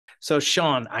So,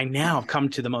 Sean, I now come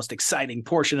to the most exciting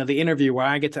portion of the interview where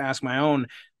I get to ask my own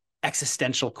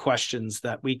existential questions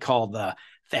that we call the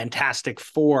Fantastic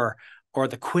Four or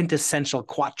the quintessential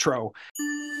quattro.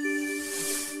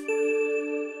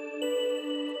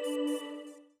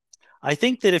 I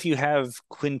think that if you have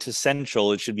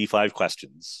quintessential, it should be 5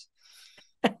 questions.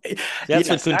 That's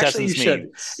what quintessence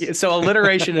means. So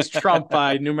alliteration is trumped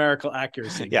by numerical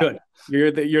accuracy. Yeah.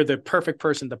 Good. You're the perfect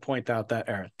person to point out that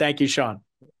error. Thank you, Sean.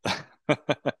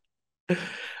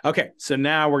 Okay, so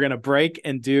now we're going to break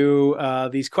and do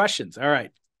these questions. All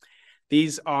right.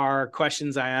 These are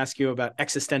questions I ask you about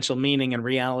existential meaning and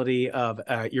reality of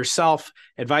yourself,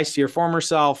 advice to your former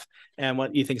self, and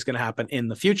what you think is going to happen in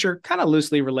the future, kind of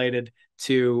loosely related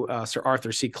to Sir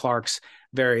Arthur C. Clarke's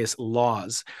various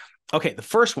laws. Okay, the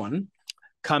first one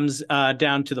comes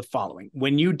down to the following.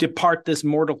 When you depart this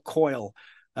mortal coil,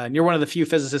 and you're one of the few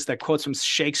physicists that quotes from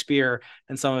Shakespeare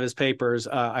in some of his papers.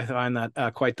 I find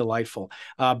that quite delightful.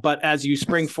 But as you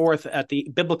spring forth at the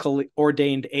biblical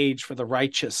ordained age for the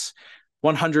righteous,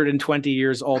 120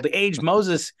 years old, the age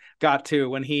Moses got to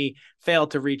when he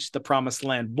failed to reach the promised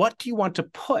land, what do you want to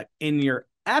put in your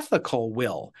ethical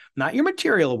will, not your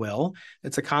material will?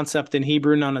 It's a concept in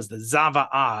Hebrew known as the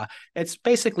zava'ah. It's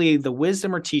basically the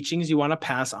wisdom or teachings you want to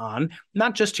pass on,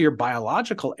 not just to your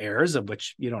biological heirs, of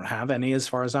which you don't have any as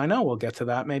far as I know. We'll get to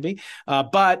that maybe,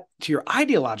 but to your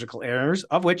ideological heirs,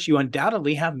 of which you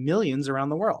undoubtedly have millions around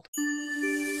the world.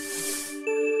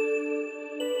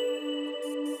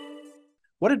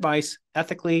 What advice,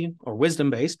 ethically or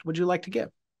wisdom-based, would you like to give?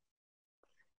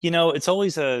 It's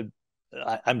always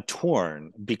I'm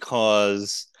torn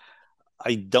because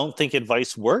I don't think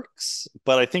advice works,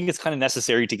 but I think it's kind of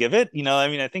necessary to give it.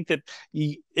 I think that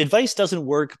advice doesn't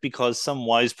work because some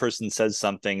wise person says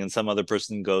something and some other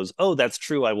person goes, oh, that's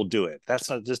true, I will do it. That's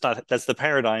the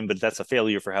paradigm, but that's a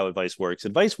failure for how advice works.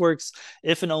 Advice works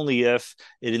if and only if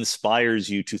it inspires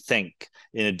you to think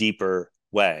in a deeper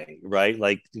way, right?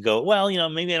 Like you go, well,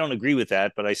 maybe I don't agree with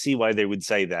that, but I see why they would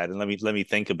say that, and let me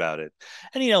think about it.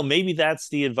 And maybe that's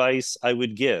the advice I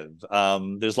would give.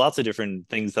 There's lots of different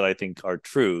things that I think are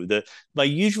true. My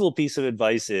usual piece of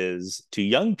advice is to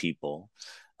young people,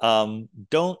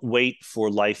 don't wait for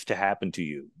life to happen to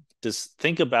you. Just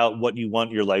think about what you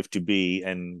want your life to be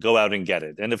and go out and get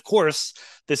it. And of course,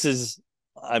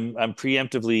 I'm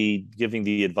preemptively giving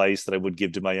the advice that I would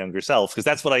give to my younger self, because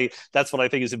that's what I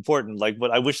think is important. Like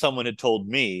what I wish someone had told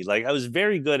me. Like I was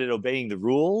very good at obeying the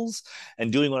rules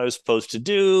and doing what I was supposed to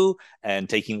do and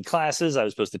taking classes I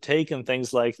was supposed to take and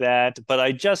things like that. But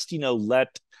I just,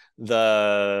 let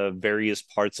the various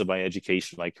parts of my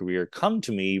education, my career come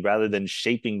to me rather than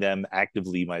shaping them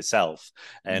actively myself.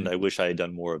 And I wish I had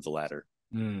done more of the latter.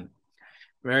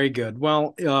 Very good.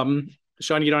 Well,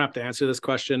 Sean, you don't have to answer this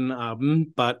question,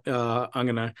 but I'm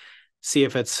gonna see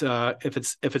if it's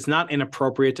not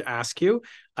inappropriate to ask you.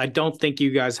 I don't think you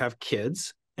guys have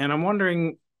kids, and I'm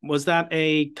wondering, was that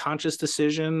a conscious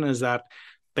decision? Is that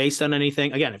based on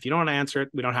anything? Again, if you don't want to answer it,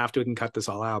 we don't have to. We can cut this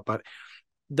all out. But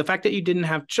the fact that you didn't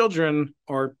have children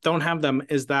or don't have them,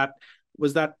 was that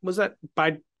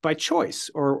by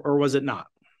choice or was it not?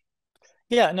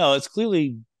 Yeah, no, it's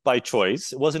clearly by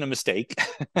choice. It wasn't a mistake.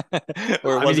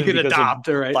 Or it wasn't you could adopt,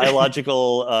 right?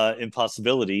 Biological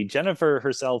impossibility. Jennifer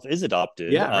herself is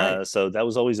adopted. Yeah, right. So that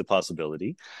was always a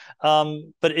possibility.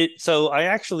 So I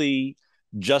actually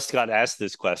just got asked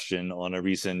this question on a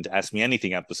recent Ask Me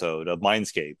Anything episode of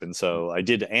Mindscape. And so I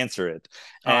did answer it.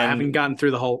 And I haven't gotten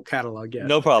through the whole catalog yet.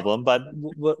 No problem. But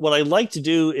what I like to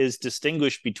do is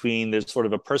distinguish between there's sort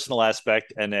of a personal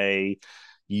aspect and a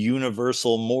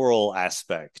universal moral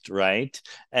aspect, right?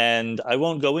 And I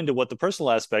won't go into what the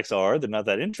personal aspects are. They're not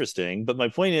that interesting. But my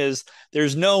point is,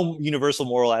 there's no universal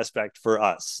moral aspect for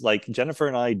us. Like Jennifer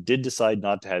and I did decide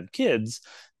not to have kids,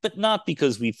 but not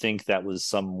because we think that was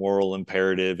some moral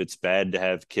imperative. It's bad to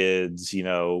have kids,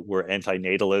 we're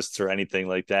anti-natalists or anything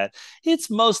like that. It's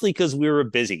mostly because we were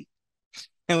busy.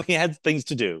 And we had things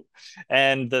to do.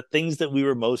 And the things that we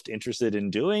were most interested in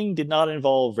doing did not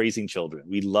involve raising children.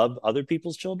 We love other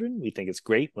people's children. We think it's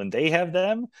great when they have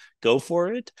them. Go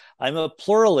for it. I'm a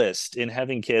pluralist in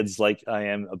having kids, like I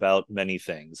am about many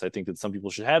things. I think that some people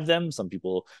should have them, some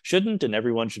people shouldn't, and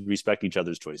everyone should respect each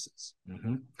other's choices.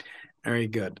 Mm-hmm. Very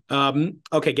good.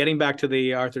 Okay, getting back to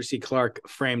the Arthur C. Clarke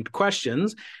framed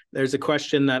questions, there's a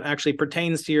question that actually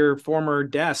pertains to your former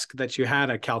desk that you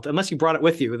had at Caltech, unless you brought it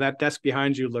with you. That desk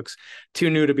behind you looks too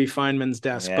new to be Feynman's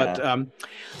desk. Yeah.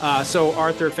 But so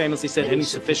Arthur famously said, any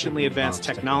sufficiently advanced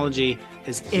technology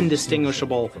is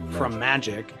indistinguishable from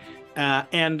magic.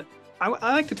 And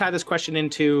I like to tie this question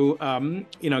into, kind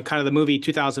of the movie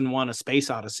 2001: A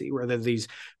Space Odyssey, where there's these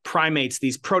primates,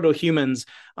 these proto-humans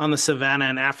on the savannah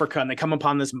in Africa, and they come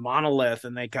upon this monolith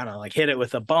and they kind of like hit it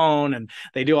with a bone and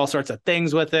they do all sorts of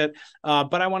things with it.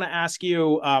 But I want to ask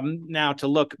you now to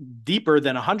look deeper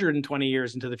than 120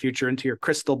 years into the future, into your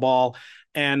crystal ball,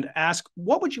 and ask,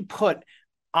 what would you put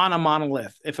on a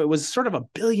monolith if it was sort of a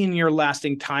billion-year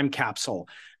lasting time capsule?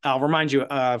 I'll remind you,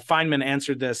 Feynman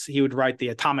answered this. He would write the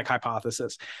atomic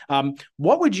hypothesis.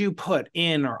 What would you put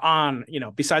in or on,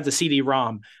 besides a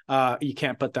CD-ROM? You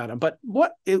can't put that on. But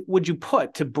what would you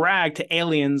put to brag to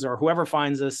aliens or whoever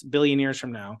finds us billion years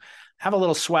from now, have a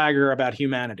little swagger about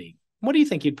humanity? What do you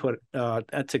think you'd put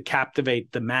to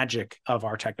captivate the magic of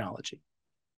our technology?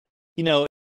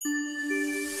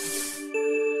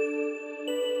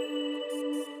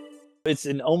 It's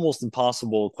an almost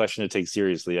impossible question to take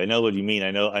seriously. I know what you mean. I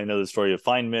know the story of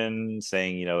Feynman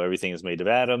saying, everything is made of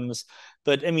atoms.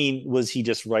 But I mean, was he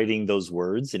just writing those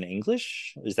words in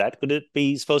English? Could it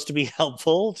be supposed to be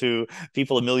helpful to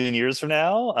people a million years from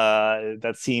now?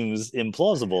 That seems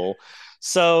implausible.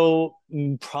 So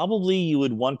probably you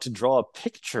would want to draw a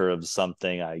picture of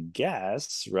something, I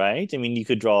guess, right? I mean, you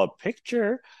could draw a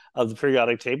picture of the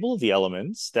periodic table of the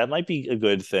elements. That might be a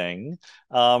good thing.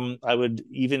 I would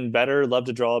even better love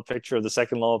to draw a picture of the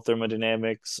second law of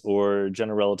thermodynamics or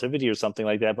general relativity or something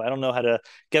like that, but I don't know how to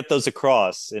get those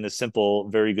across in a simple,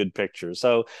 very good picture.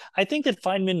 So I think that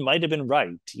Feynman might have been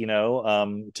right,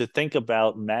 to think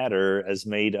about matter as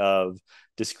made of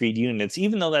discrete units,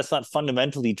 even though that's not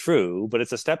fundamentally true, but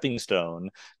it's a stepping stone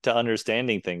to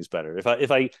understanding things better.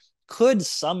 If I could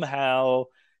somehow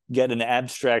get an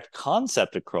abstract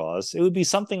concept across, it would be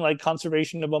something like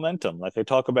conservation of momentum, like I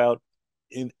talk about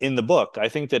in the book. I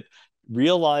think that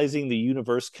realizing the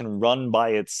universe can run by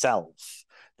itself,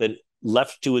 that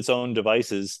left to its own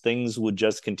devices, things would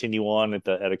just continue on at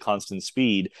a constant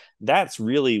speed. That's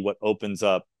really what opens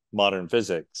up modern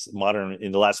physics, modern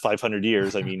in the last 500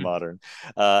 years, I mean modern.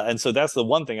 And so that's the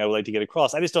one thing I would like to get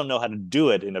across. I just don't know how to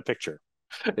do it in a picture.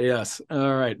 Yes.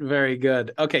 All right. Very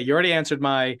good. Okay. You already answered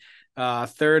my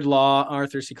third law,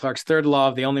 Arthur C. Clarke's third law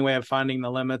of the only way of finding the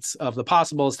limits of the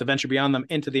possible is to venture beyond them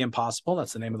into the impossible.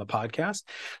 That's the name of the podcast.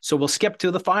 So we'll skip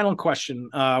to the final question,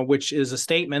 which is a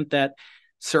statement that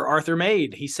Sir Arthur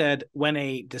made. He said, when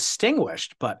a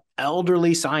distinguished but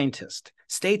elderly scientist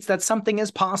states that something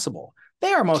is possible,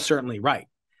 they are most certainly right.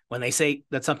 When they say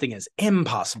that something is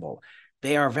impossible,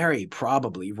 they are very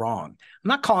probably wrong. I'm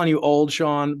not calling you old,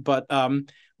 Sean, but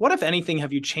what, if anything,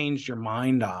 have you changed your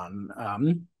mind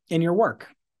on in your work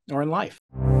or in life?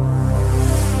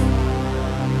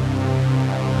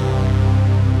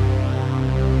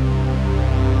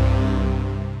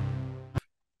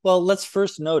 Well, let's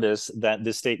first notice that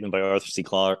this statement by Arthur C.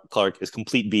 Clarke is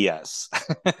complete BS.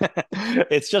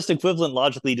 It's just equivalent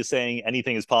logically to saying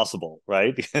anything is possible,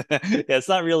 right? It's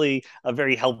not really a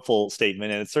very helpful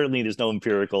statement, and certainly there's no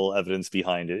empirical evidence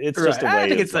behind it. It's right. Just a way I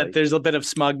think it's that there's a bit of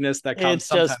smugness that comes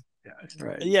sometimes.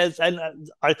 Right. Yes, and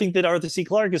I think that Arthur C.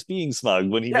 Clarke is being smug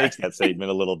when he makes that statement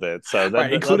a little bit. So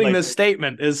including this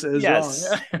statement is yes,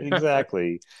 wrong.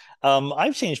 Exactly.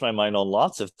 I've changed my mind on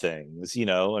lots of things.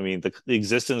 I mean, the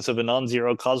existence of a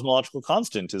non-zero cosmological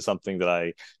constant is something that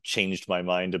I changed my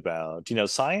mind about.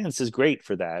 Science is great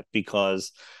for that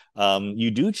because you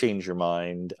do change your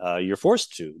mind. You're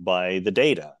forced to by the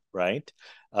data, right?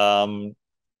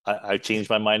 I've changed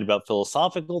my mind about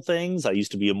philosophical things. I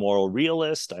used to be a moral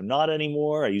realist. I'm not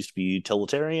anymore. I used to be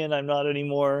utilitarian. I'm not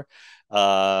anymore.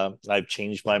 I've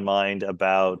changed my mind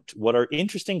about what are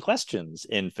interesting questions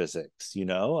in physics,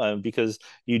 because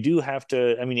you do have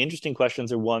to, interesting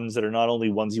questions are ones that are not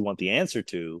only ones you want the answer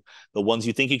to, but ones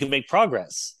you think you can make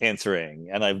progress answering.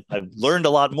 And I've learned a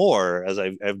lot more as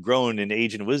I've grown in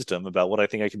age and wisdom about what I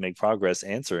think I can make progress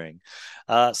answering.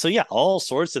 So yeah, all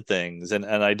sorts of things. And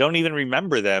I don't even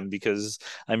remember them because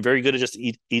I'm very good at just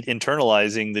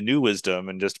internalizing the new wisdom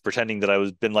and just pretending that I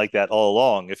was been like that all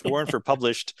along. If it weren't for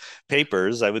published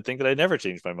papers, I would think that I'd never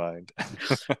change my mind.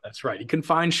 That's right. You can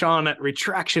find Sean at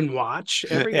Retraction Watch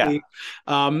every week.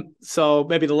 So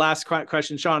maybe the last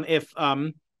question, Sean, if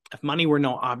money were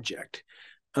no object,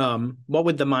 what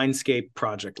would the Mindscape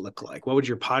project look like? What would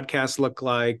your podcast look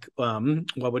like?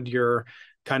 What would your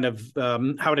kind of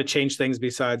how would it change things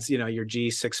besides your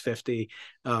G650,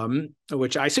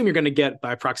 which I assume you're going to get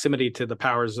by proximity to the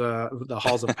powers, the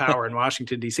halls of power in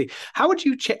Washington D.C. How would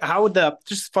you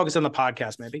just focus on the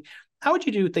podcast maybe? How would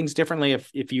you do things differently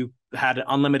if you had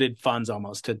unlimited funds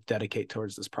almost to dedicate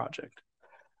towards this project?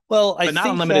 Well, I but not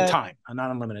think unlimited that time.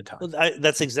 Not unlimited time.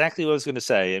 that's exactly what I was going to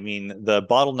say. I mean, the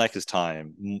bottleneck is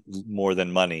time more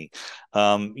than money.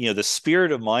 The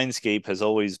spirit of Mindscape has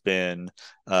always been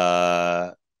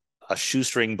a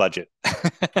shoestring budget.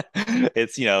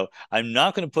 It's, I'm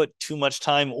not going to put too much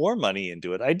time or money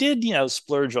into it. I did,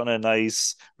 splurge on a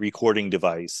nice recording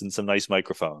device and some nice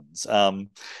microphones. And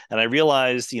I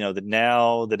realized, that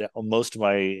now that most of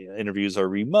my interviews are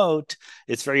remote,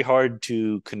 it's very hard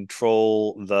to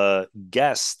control the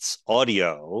guests'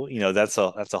 audio. That's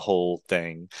a whole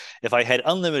thing. If I had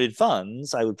unlimited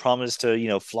funds, I would promise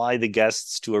to, fly the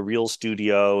guests to a real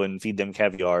studio and feed them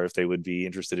caviar if they would be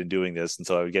interested in doing this. And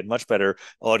so I would get much better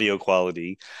audio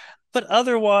quality. But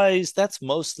otherwise, that's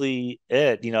mostly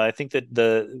it. I think that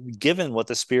given what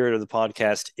the spirit of the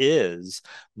podcast is,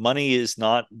 money is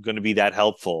not going to be that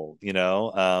helpful.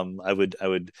 I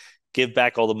would give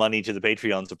back all the money to the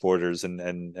Patreon supporters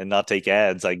and not take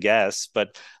ads, I guess.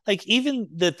 But like even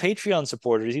the Patreon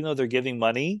supporters, even though they're giving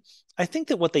money, I think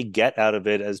that what they get out of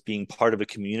it as being part of a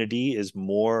community is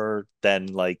more than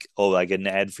like, oh, I get an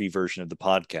ad-free version of the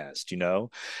podcast,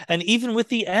 And even with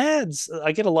the ads,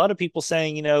 I get a lot of people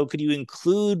saying, could you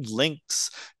include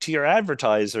links to your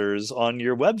advertisers on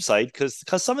your website? Because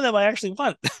some of them I actually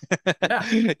want,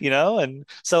 Yeah. And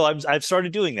so I've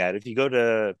started doing that. If you go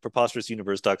to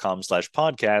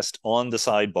preposterousuniverse.com/podcast, on the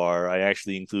sidebar, I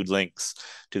actually include links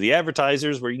to the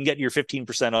advertisers where you can get your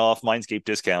 15% off Mindscape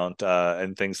discount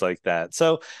and things like that.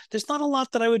 So there's not a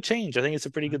lot that I would change. I think it's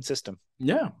a pretty good system.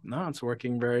 Yeah, no, it's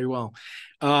working very well.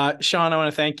 Sean, I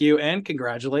want to thank you and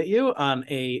congratulate you on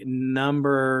a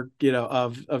number,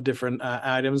 of different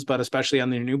items, but especially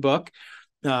on your new book.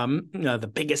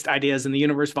 The Biggest Ideas in the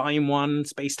Universe, Volume 1,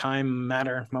 Space, Time,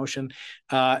 Matter, Motion.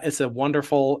 It's a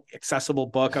wonderful, accessible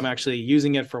book. I'm actually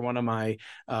using it for one of my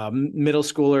middle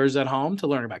schoolers at home to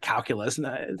learn about calculus. And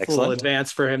it's Excellent. A little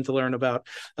advanced for him to learn about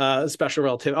special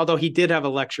relativity. Although he did have a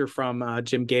lecture from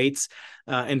Jim Gates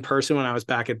in person when I was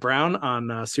back at Brown on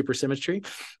supersymmetry.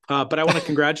 But I want to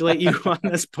congratulate you on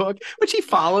this book, which he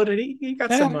followed, and he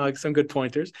got some good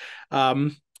pointers.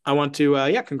 I want to,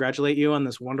 congratulate you on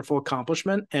this wonderful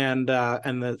accomplishment and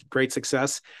the great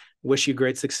success. Wish you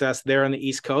great success there on the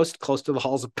East Coast, close to the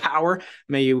halls of power.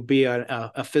 May you be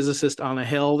a physicist on a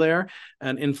hill there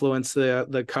and influence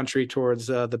the country towards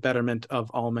the betterment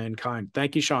of all mankind.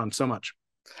 Thank you, Sean, so much.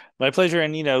 My pleasure.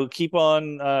 And, keep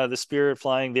on the spirit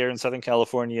flying there in Southern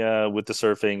California with the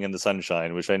surfing and the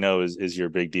sunshine, which I know is your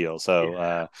big deal.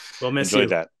 So we'll miss enjoy you.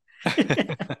 That.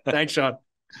 Thanks, Sean.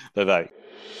 Bye-bye.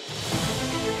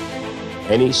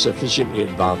 Any sufficiently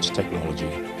advanced technology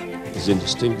is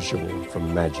indistinguishable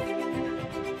from magic.